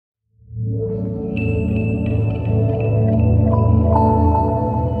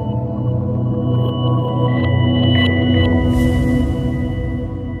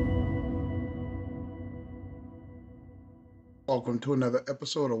to another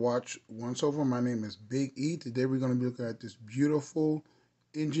episode of Watch Once Over. My name is Big E. Today we're going to be looking at this beautiful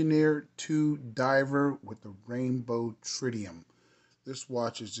Engineer 2 diver with the rainbow tritium. This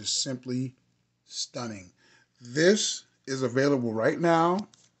watch is just simply stunning. This is available right now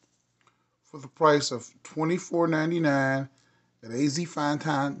for the price of $24.99 at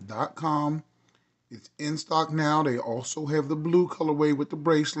azfintime.com. It's in stock now. They also have the blue colorway with the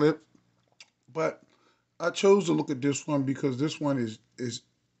bracelet, but I chose to look at this one because this one is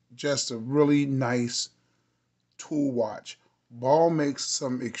just a really nice tool watch. Ball makes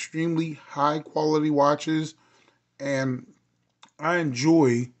some extremely high quality watches, and I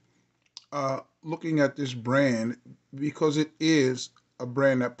enjoy looking at this brand because it is a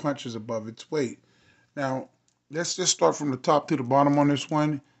brand that punches above its weight. Now, let's just start from the top to the bottom on this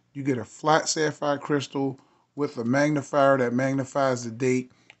one. You get a flat sapphire crystal with a magnifier that magnifies the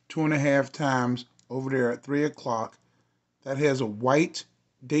date 2.5 times over there at 3 o'clock. That has a white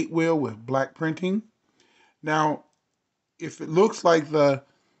date wheel with black printing. Now, if it looks like the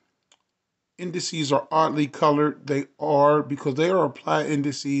indices are oddly colored, they are, because they are applied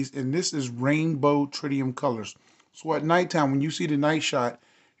indices, and this is rainbow tritium colors. So at nighttime, when you see the night shot,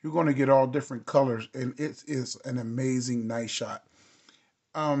 you're going to get all different colors, and it is an amazing night shot.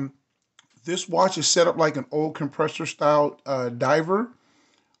 This watch is set up like an old compressor style diver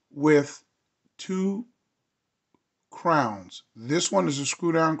with two crowns. This one is a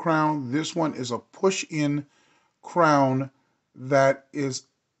screw down crown. This one is a push in crown that is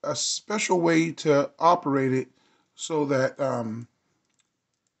a special way to operate it so that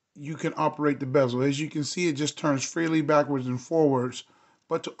you can operate the bezel. As you can see, it just turns freely backwards and forwards.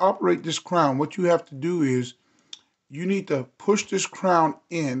 But to operate this crown, what you have to do is you need to push this crown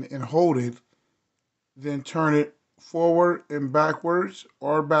in and hold it, then turn it forward and backwards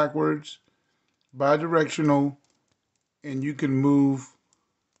or backwards, bi-directional, and you can move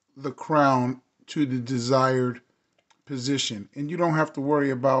the crown to the desired position. And you don't have to worry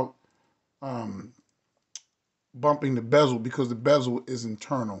about bumping the bezel because the bezel is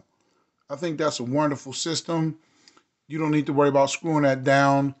internal. I think that's a wonderful system. You don't need to worry about screwing that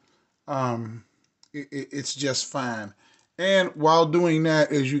down. It's just fine. And while doing that,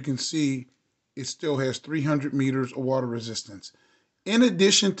 as you can see, it still has 300 meters of water resistance. In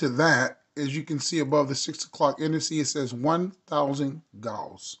addition to that, as you can see above the 6 o'clock indice, it says 1,000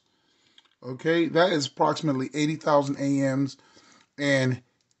 Gauss. Okay, that is approximately 80,000 AMs, and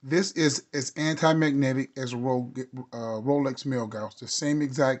this is as anti-magnetic as a Rolex male Gauss, the same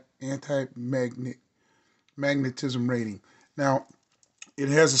exact anti-magnetism rating. Now, it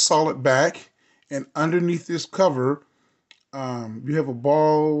has a solid back, and underneath this cover, you have a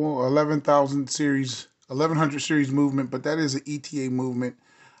Ball 1100 series movement, but that is an ETA movement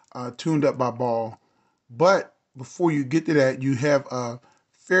tuned up by Ball. But before you get to that, you have a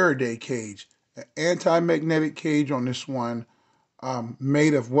Faraday cage, an anti-magnetic cage on this one,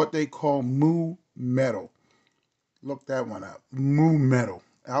 made of what they call mu metal. Look that one up, mu metal.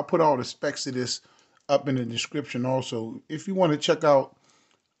 I'll put all the specs of this up in the description also if you want to check out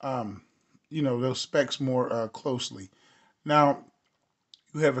those specs more closely. Now,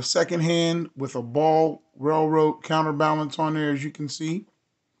 you have a second hand with a Ball railroad counterbalance on there, as you can see.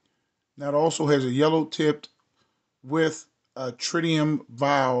 That also has a yellow tipped with a tritium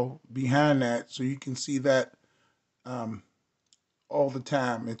vial behind that, so you can see that all the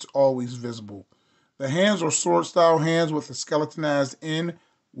time. It's always visible. The hands are sword style hands with a skeletonized end,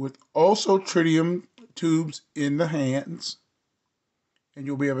 with also tritium tubes in the hands, and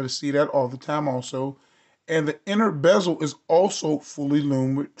you'll be able to see that all the time also. And the inner bezel is also fully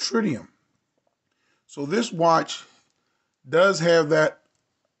lumed with tritium. So this watch does have that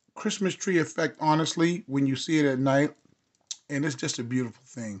Christmas tree effect, honestly, when you see it at night, and it's just a beautiful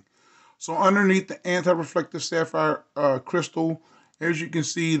thing. So underneath the anti-reflective sapphire crystal, as you can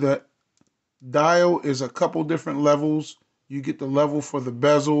see, the dial is a couple different levels. You get the level for the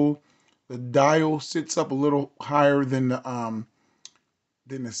bezel. The dial sits up a little higher than the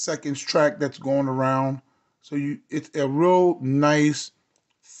seconds track that's going around. So it's a real nice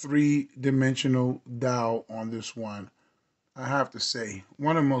 3-dimensional dial on this one. I have to say,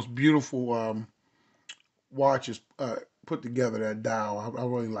 one of the most beautiful watches put together, that dial. I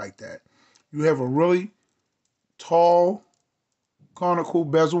really like that. You have a really tall conical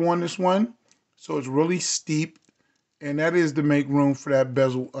bezel on this one, so it's really steep, and that is to make room for that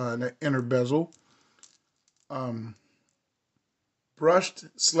bezel, that inner bezel. Brushed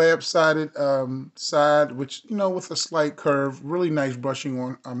slab-sided side, which, with a slight curve. Really nice brushing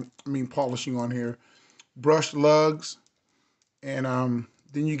on, polishing on here. Brushed lugs, and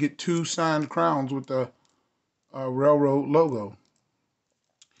then you get two signed crowns with the railroad logo.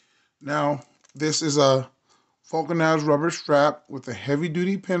 Now, this is a vulcanized rubber strap with a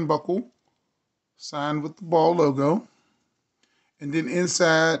heavy-duty pin buckle signed with the BALL logo. And then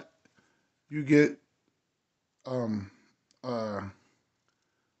inside, you get a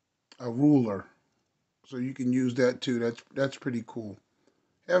ruler. So you can use that too. That's pretty cool.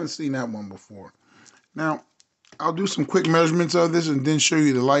 Haven't seen that one before. Now, I'll do some quick measurements of this and then show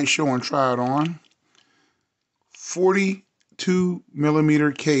you the light show and try it on. 42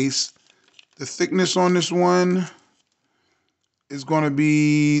 millimeter case. The thickness on this one is going to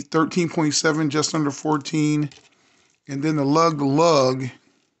be 13.7, just under 14. And then the lug to lug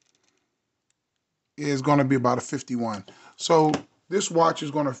is going to be about a 51. So this watch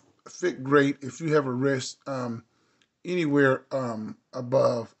is going to fit great if you have a wrist anywhere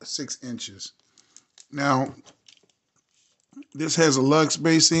above 6 inches. Now, this has a lug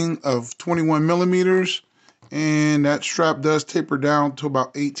spacing of 21 millimeters, and that strap does taper down to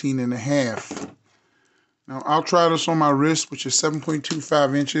about 18.5. Now, I'll try this on my wrist, which is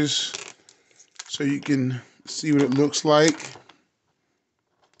 7.25 inches, so you can see what it looks like.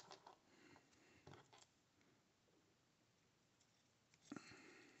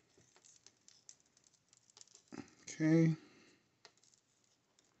 Okay.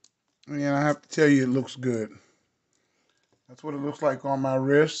 And I have to tell you, it looks good. That's what it looks like on my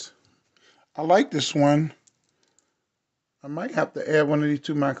wrist. I like this one. I might have to add one of these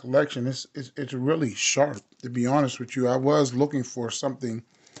to my collection. It's really sharp, to be honest with you. I was looking for something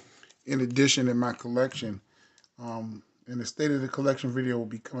in addition in my collection. And the state of the collection video will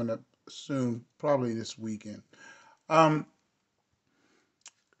be coming up soon, probably this weekend.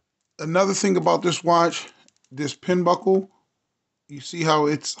 Another thing about this watch, this pin buckle, you see how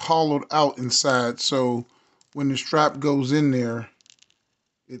it's hollowed out inside. So when the strap goes in there,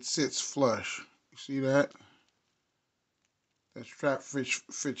 it sits flush. You see that? That strap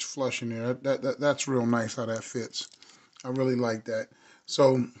fits flush in there. That's real nice how that fits. I really like that.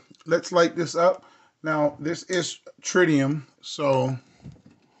 So let's light this up. Now, this is tritium, so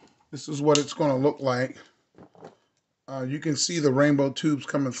this is what it's going to look like. You can see the rainbow tubes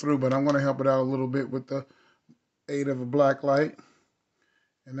coming through, but I'm going to help it out a little bit with the aid of a black light.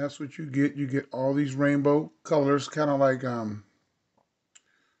 And that's what you get. You get all these rainbow colors, kind of like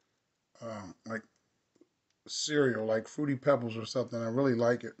cereal, like Fruity Pebbles or something. I really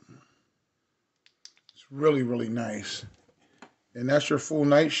like it. It's really, really nice. And that's your full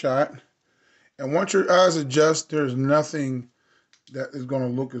night shot. And once your eyes adjust, there's nothing that is going to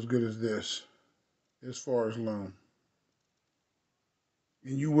look as good as this, as far as lume.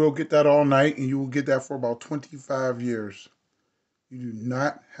 And you will get that all night, and you will get that for about 25 years. You do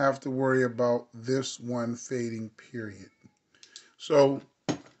not have to worry about this one fading, period. So,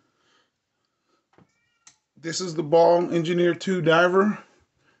 this is the BALL Engineer 2 Diver.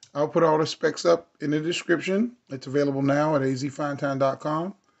 I'll put all the specs up in the description. It's available now at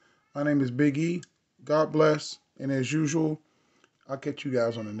azfinetime.com. My name is Big E. God bless. And as usual, I'll catch you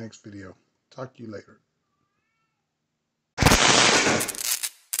guys on the next video. Talk to you later.